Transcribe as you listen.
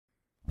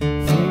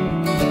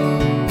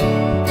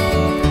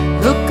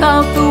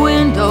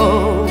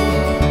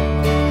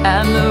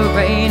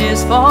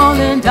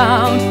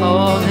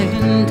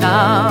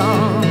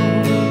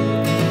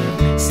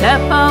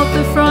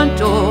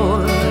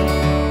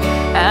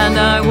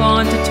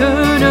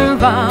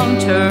around,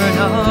 turn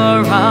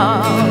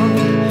around.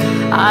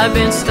 I've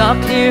been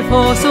stuck here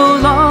for so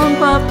long,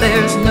 but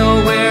there's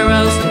nowhere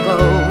else to go.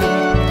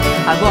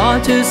 I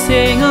want to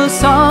sing a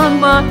song,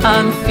 but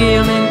I'm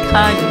feeling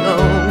kinda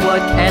low.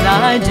 What can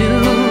I do?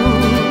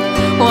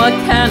 What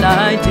can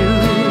I do?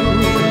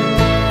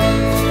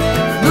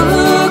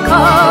 Look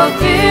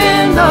up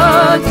in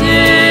the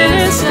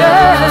distance,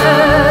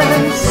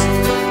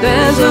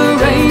 there's a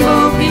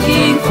rainbow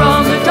peeking from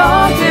the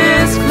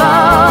darkest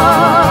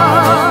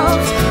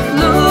clouds.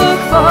 Look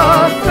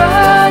for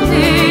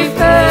friendly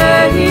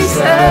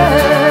faces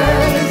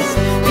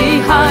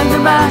behind the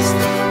mask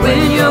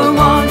when you're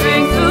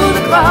wandering through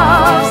the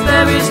crowds.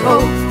 There is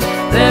hope,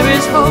 there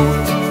is hope,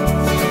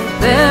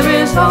 there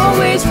is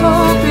always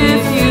hope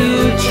if you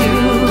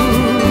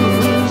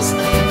choose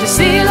to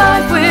see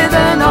life with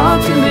an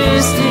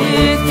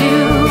optimistic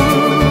view.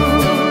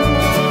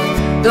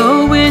 The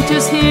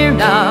winter's here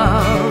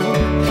now,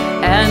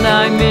 and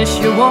I miss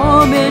your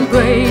warm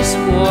embrace,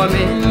 warm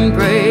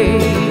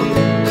embrace.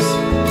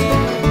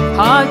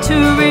 Hard to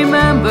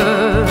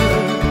remember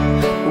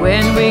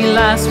when we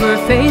last were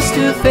face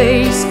to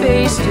face,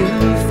 face to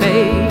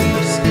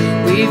face.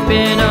 We've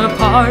been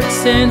apart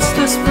since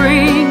the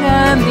spring,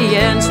 and the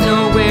end's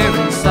nowhere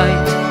in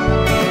sight.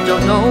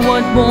 Don't know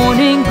what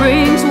morning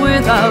brings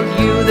without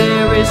you.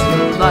 There is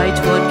no light.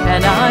 What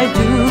can I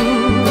do?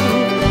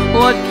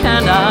 What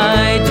can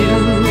I do?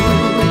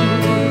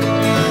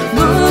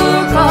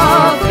 Look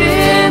up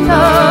in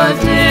the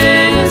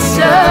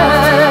distance,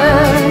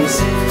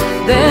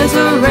 there's a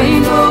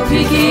rainbow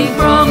peeking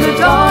from the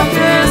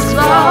darkest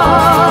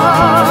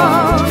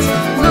clouds.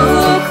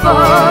 Look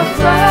for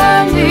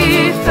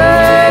friendly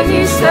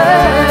faces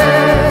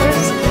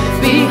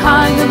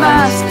behind the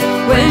mask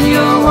when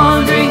you're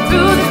wandering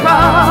through the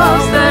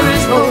crowds. There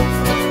is hope,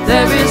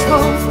 there is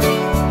hope,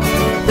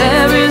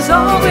 there is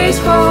always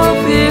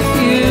hope if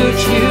you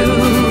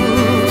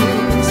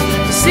choose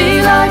to see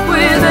life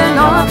with an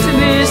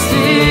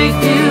optimistic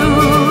view.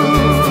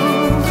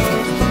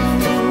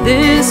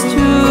 This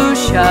too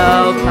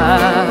shall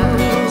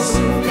pass,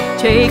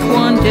 take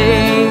one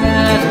day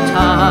at a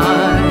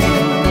time.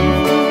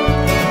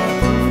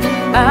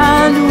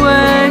 And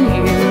when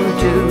you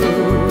do,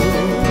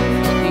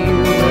 you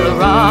will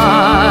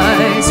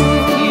rise,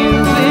 you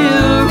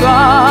will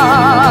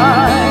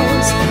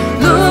rise.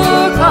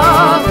 Look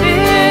up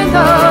in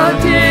the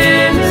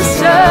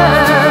distance,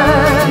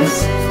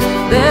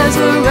 there's a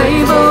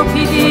rainbow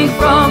peeking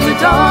from the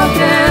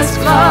darkest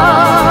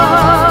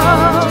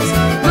clouds.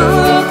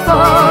 Look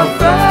for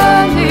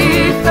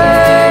friendly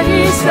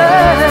faces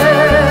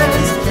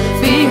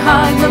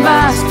behind the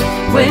mask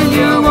when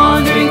you're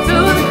wandering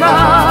through the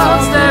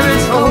crowds. There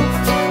is hope,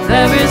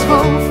 there is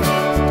hope,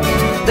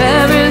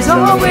 there is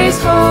always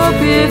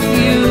hope if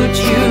you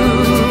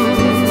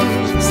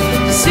choose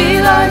to see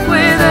life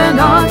with an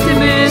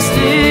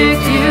optimistic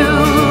view.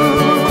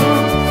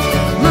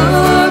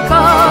 Look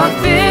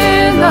up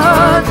in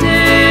the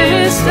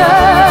distance,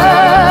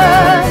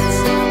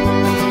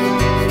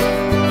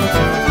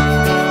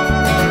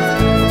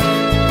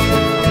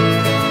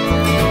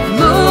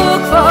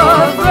 look for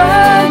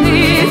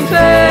friendly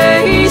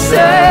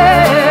faces.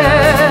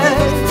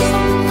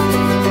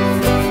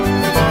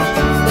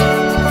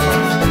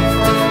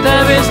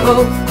 There is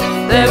hope,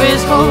 there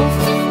is hope,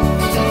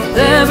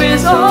 there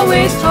is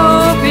always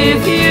hope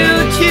if you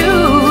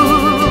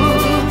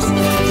choose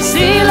to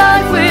see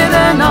life with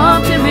an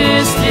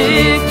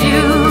optimistic